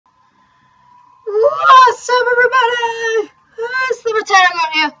What's up, everybody? It's the Botato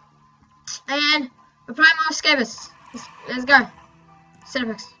God here, and we're playing more Escapists. Let's go.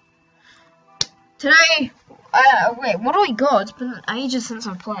 Cinepix. Today, wait, what do we got? It's been ages since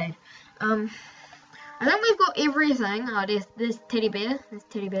I played. I think we've got everything. Oh, there's teddy bear. There's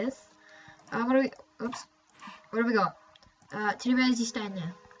teddy bears. What do we got? Teddy bears, you stand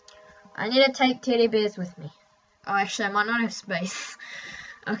there. I need to take teddy bears with me. Oh, actually, I might not have space.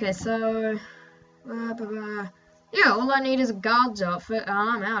 Okay, so, yeah, all I need is a guard's outfit, and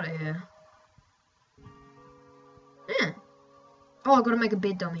I'm out of here. Yeah. Oh, I gotta make a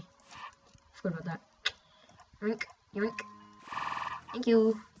bed dummy. Forgot about that. Yoink, yoink. Thank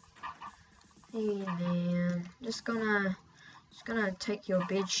you. Hey man, just gonna take your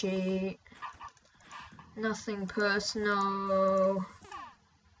bed sheet. Nothing personal.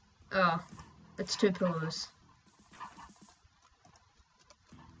 Oh, it's 2 pillows.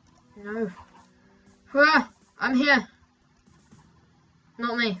 No. Hurrah! I'm here.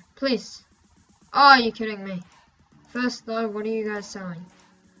 Not me, please. Oh, you're kidding me. First though, what are you guys selling?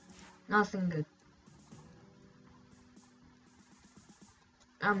 Nothing good.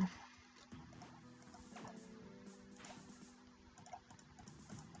 I'll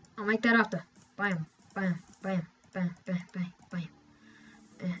make that after. Bam, bam, bam, bam, bam, bam, bam.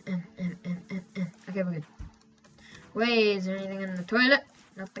 Okay, we're good. Wait, is there anything in the toilet?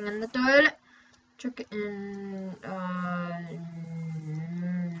 Nothing in the toilet. Check it in.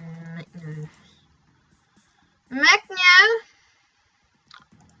 Magno.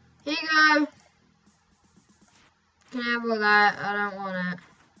 Here you go. Can I have all that? I don't want it.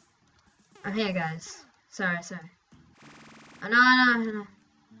 I'm here, guys. Sorry. I know.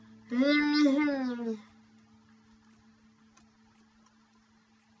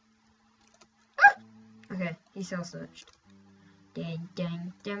 Okay, he's self-searched.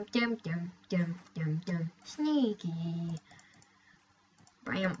 Dum. Sneaky.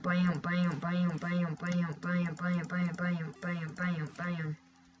 Bam.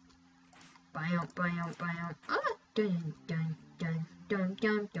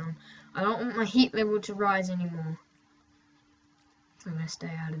 Dun. I don't want my heat level to rise anymore. I'm gonna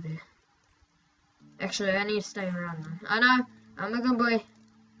stay out of there. Actually, I need to stay around them. I know, I'm a good boy.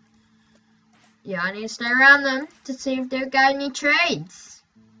 Yeah, I need to stay around them to see if they've got any trades.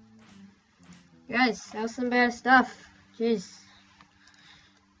 Guys, sell some better stuff. Jeez.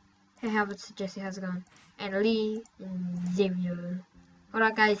 Hey, Halbert's Jesse, how's it going? And Lee and Xavier. What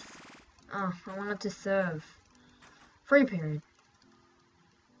up, guys? Oh, I wanted to serve. Free period.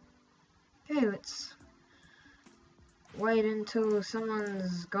 Okay, let's wait until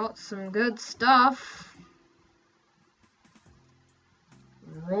someone's got some good stuff.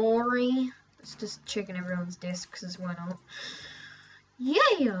 Rory. Let's just check in everyone's desk, because why not?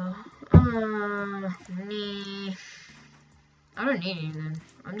 Yeah! Nah. I don't need anything.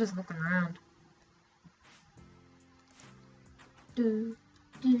 I'm just looking around.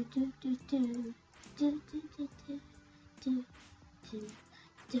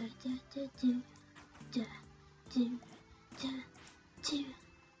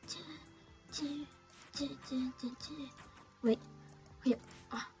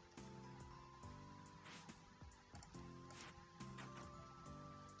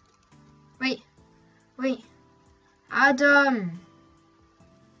 Wait. Wait. Adam.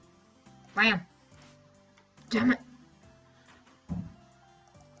 Bam. Damn it.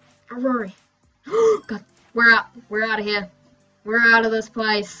 Rory. God, we're out. We're out of here. We're out of this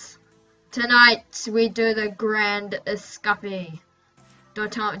place. Tonight we do the grand escape.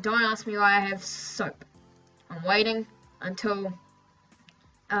 Don't ask me why I have soap. I'm waiting until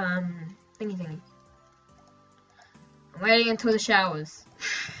thingy. I'm waiting until the showers.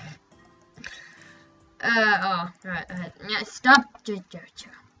 Right. Yeah, stop.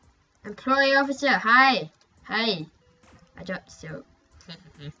 Employee officer, hi. I dropped soap.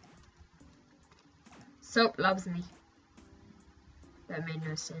 Soap loves me. That made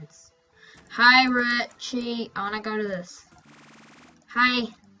no sense. Hi, Richie. I wanna go to this. Hi.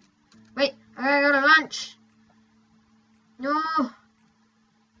 Wait, I gotta go to lunch. No.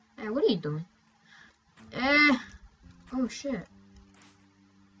 Hey, what are you doing? Oh shit.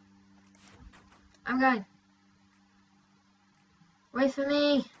 I'm going. Wait for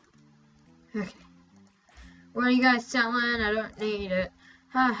me. Okay. What are you guys selling? I don't need it.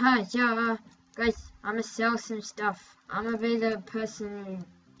 Hi, yeah. Guys, I'm gonna sell some stuff. I'm gonna be the person who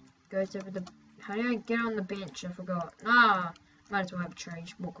goes over the... How do I get on the bench? I forgot. Might as well have a tray.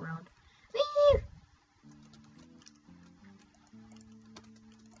 Just walk around. Whee!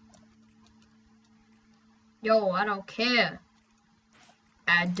 Yo, I don't care.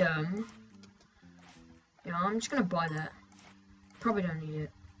 Adam. Yeah, I'm just gonna buy that. Probably don't need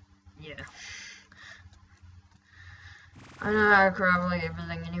it. Yeah. I know how to craft like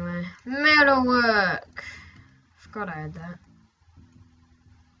everything anyway. Metalwork! Forgot I had that.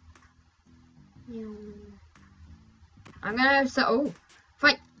 I'm gonna have to. Oh!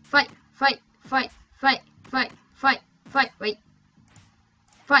 Fight! Fight! Fight! Fight! Fight! Fight! Fight! Fight! Wait!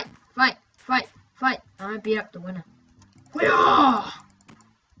 Fight! Fight! Fight! Fight! I'm gonna beat up the winner. Hoo-yah!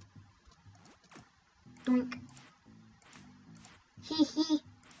 Doink. Hee hee.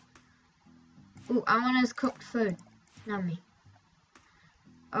 Ooh, I want his cooked food. Not me.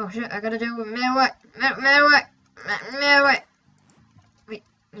 Oh shit, I gotta do metalwork. Metalwork. Metalwork. Wait,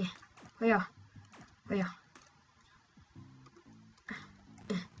 yeah. Hoo-yah. Hoo-yah.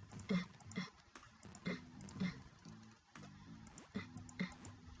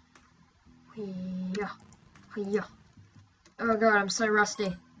 Hoo-yah. Hoo-yah. Oh god, I'm so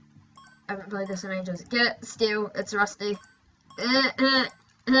rusty. I haven't played this in ages. Get it? Steel. It's rusty.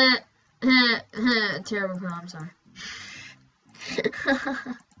 Terrible plan, I'm sorry.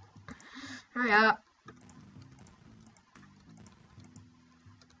 Hurry up.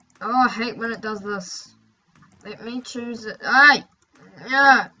 Oh, I hate when it does this. Let me choose it. Hey!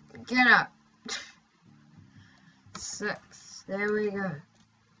 Yeah! Get up. 6. There we go.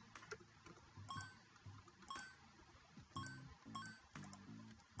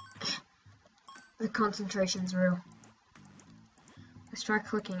 The concentration's real. Let's try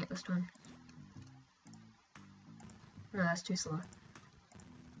clicking at this one. No, that's too slow.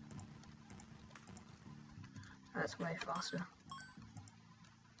 That's way faster.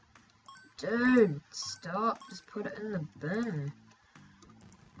 Dude, stop. Just put it in the bin.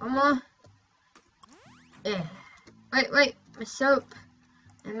 One more. Yeah. Wait. My soap.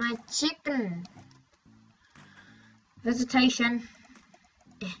 And my chicken. Visitation.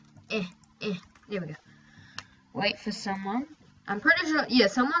 There we go. Wait for someone. I'm pretty sure, yeah,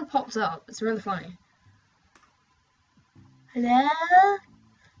 someone pops up. It's really funny. Hello?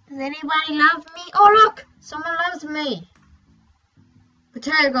 Does anybody love me? Oh, look! Someone loves me.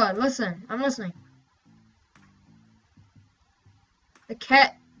 Potato God, listen. I'm listening. The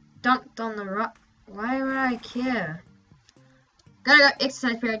cat dumped on the rock. Why would I care? Gotta go.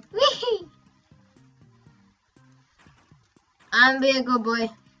 Exercise period. Whee! I'm being a good boy.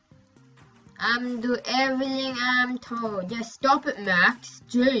 I'm do everything I'm told. Just stop it, Max.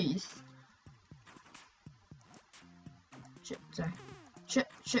 Jeez. Shit, sorry.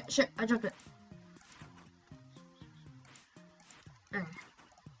 Shit. I dropped it. Okay.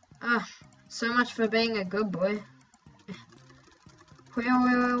 Ah, so much for being a good boy. Wait.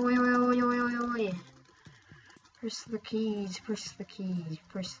 Press the keys.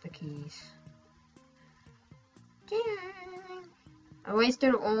 I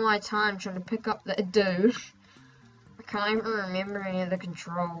wasted all my time trying to pick up that dude. I can't even remember any of the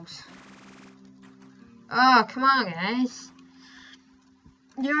controls. Oh, come on, guys.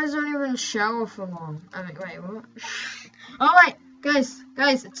 You guys don't even shower for long. I mean, wait, what? Oh, wait, guys,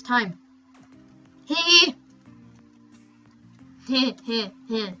 it's time. Here.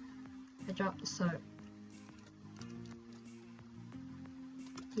 I dropped the soap.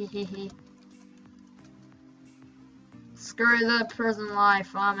 Screw the prison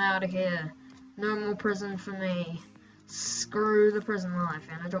life, I'm out of here. No more prison for me. Screw the prison life,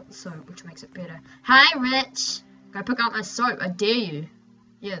 and I dropped the soap, which makes it better. Hey, Rich! Go pick up my soap, I dare you.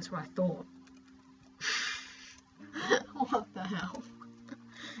 Yeah, that's what I thought. What the hell?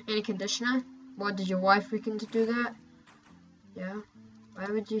 Any conditioner? What, did your wife freaking to do that? Yeah? Why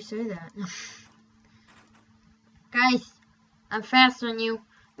would you say that? Guys, I'm faster than you.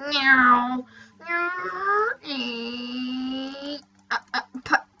 Meow.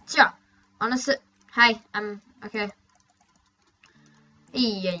 Honestly, hey, I'm okay.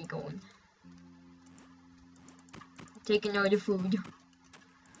 Yeah, you going? Taking all the food.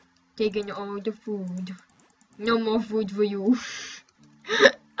 No more food for you.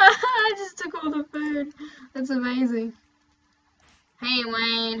 I just took all the food. That's amazing. Hey,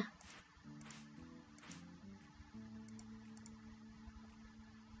 Wayne.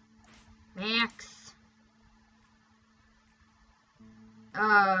 Max.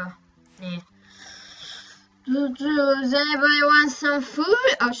 Yeah. Does anybody want some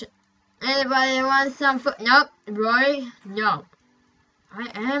food? Oh shit. Anybody want some food? Nope. Roy? No.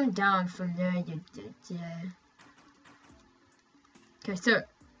 I am down from there, you did, yeah. Okay, so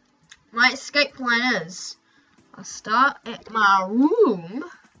my escape plan is I'll start at my room.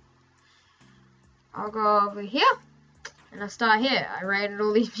 I'll go over here. And I'll start here. I raided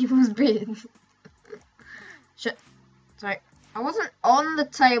all these people's beds. Shit. Sorry. I wasn't on the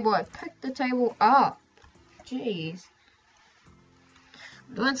table. I picked the table up. Jeez.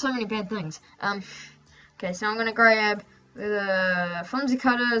 I'm doing so many bad things. Okay, so I'm gonna grab the flimsy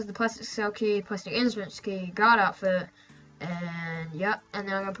cutters, the plastic cell key, plastic instruments key, guard outfit, and yep. And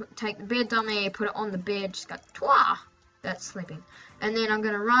then I'm gonna take the bed dummy, put it on the bed, just go twah. That's sleeping. And then I'm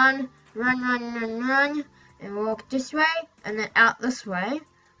gonna run, and walk this way, and then out this way,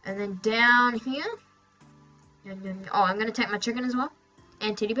 and then down here. And then, oh, I'm gonna take my chicken as well,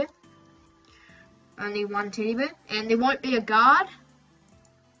 and teddy bear. Only one teddy bear, and there won't be a guard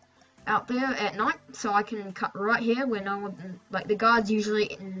out there at night, so I can cut right here where no one, like the guards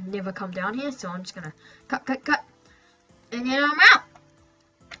usually never come down here, so I'm just gonna cut, and then I'm out.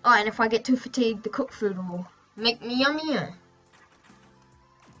 Oh, and if I get too fatigued, the cooked food will make me yummier.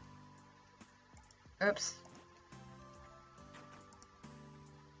 Oops.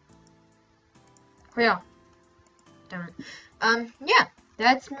 Oh yeah. Damn it. Yeah,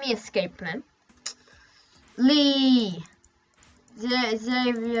 that's my escape plan. Lee,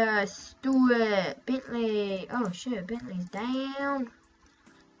 Xavier, Stuart, Bentley. Oh shit, Bentley's down.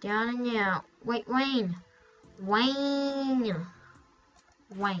 Down and out. Wait, Wayne. Wayne,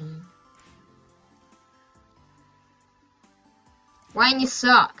 you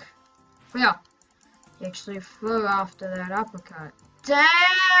suck. Yeah. He actually flew after that uppercut.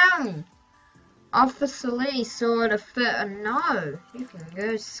 Damn! Officer Lee saw it a fit a no. You can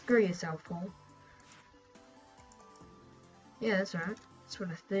go screw yourself, Paul. Yeah, that's right. That's what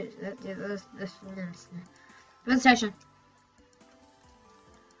I thought. That's station.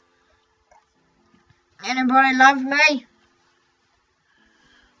 Anybody love me?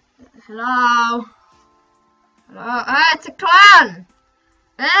 Hello? Hello? Hey, it's a clown!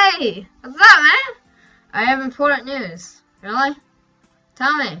 Hey! What's up, man? I have important news. Really?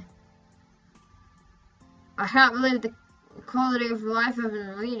 Tell me. I can't believe the quality of life I've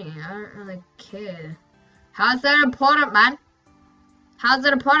been leading. I don't really care. How's that important, man? How's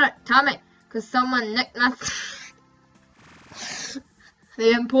it important? Tell me. Because someone nicked my...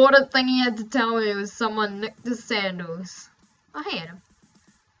 The important thing he had to tell me was someone nicked his sandals. I hate him.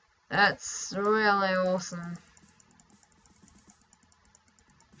 That's really awesome.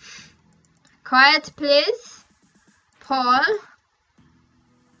 Quiet, please. Paul.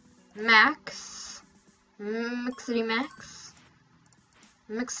 Max. Mixity Max.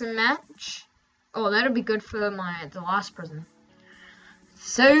 Mix and match. Oh, that'll be good for the last prison.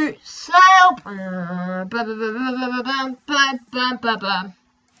 So, slope.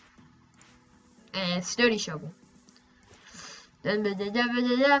 And sturdy shovel. Wait.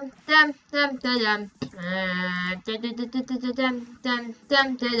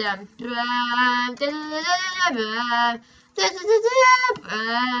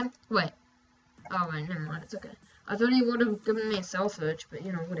 Oh wait, never mind, it's okay. I thought he would have given me a cell search, but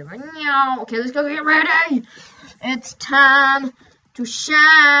you know, whatever. Okay, let's go get ready! It's time to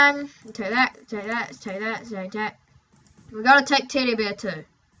shine! Take that, take that, take that, take that. We gotta take Teddy Bear too.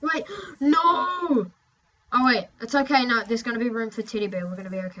 Wait, no! Oh wait, it's okay, no, there's gonna be room for Teddy Bear, we're gonna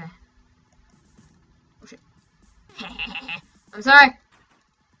be okay. Oh shit. I'm sorry.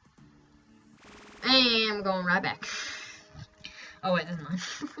 And I'm going right back. Oh wait, there's mine.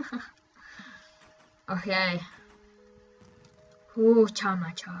 Okay. Ooh,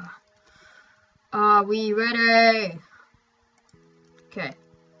 cha-ma-cha. Are we ready? Okay.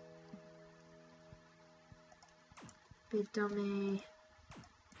 Big dummy.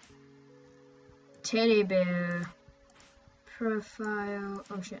 Teddy bear. Profile.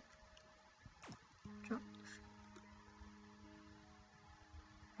 Oh shit. Drop.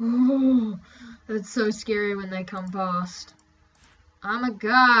 Oh, that's so scary when they come past. Oh my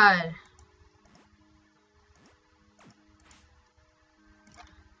god.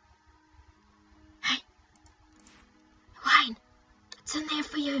 It's in there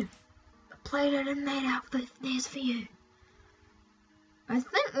for you. I played it and made out with there's for you. I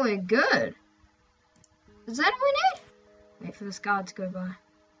think we're good. Is that all we need? Wait for this guard to go by.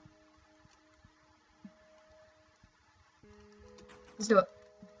 Let's do it.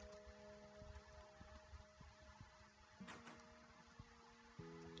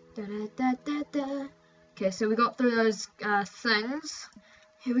 Da, da, da, da, da. Okay, so we got through those things.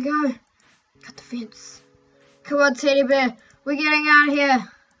 Here we go. Cut the fence. Come on, Teddy Bear. We're getting out of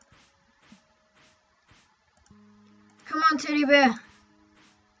here. Come on, Teddy Bear.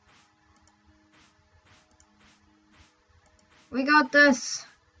 We got this.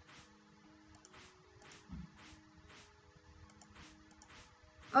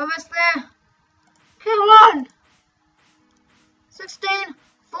 Almost there. Come on. 16,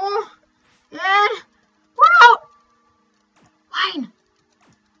 4, and we're out. Wayne.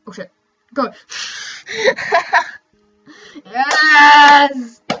 Oh shit. Go.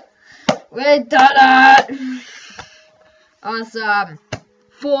 Yes! We did it! Awesome.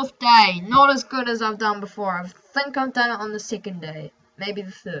 4th day. Not as good as I've done before. I think I've done it on the 2nd day. Maybe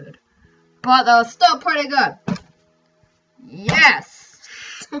the 3rd. But they were still pretty good. Yes!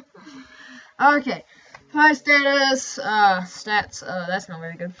 Okay. Play status, stats, that's not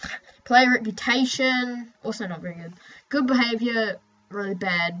very good. Play reputation, also not very good. Good behavior, really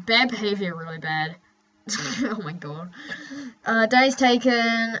bad. Bad behavior, really bad. Oh my god. Days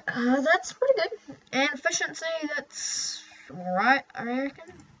taken, that's pretty good. And efficiency, that's alright, I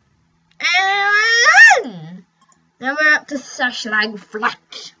reckon. And now we're up to Sashlag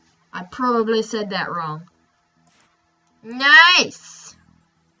Flat. I probably said that wrong. Nice!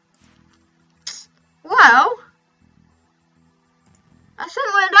 Well, I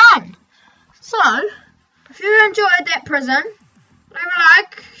think we're done. So, if you enjoyed that prison, leave a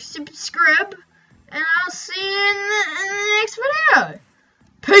like, subscribe, and I'll see you in the next video.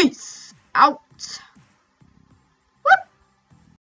 Peace out.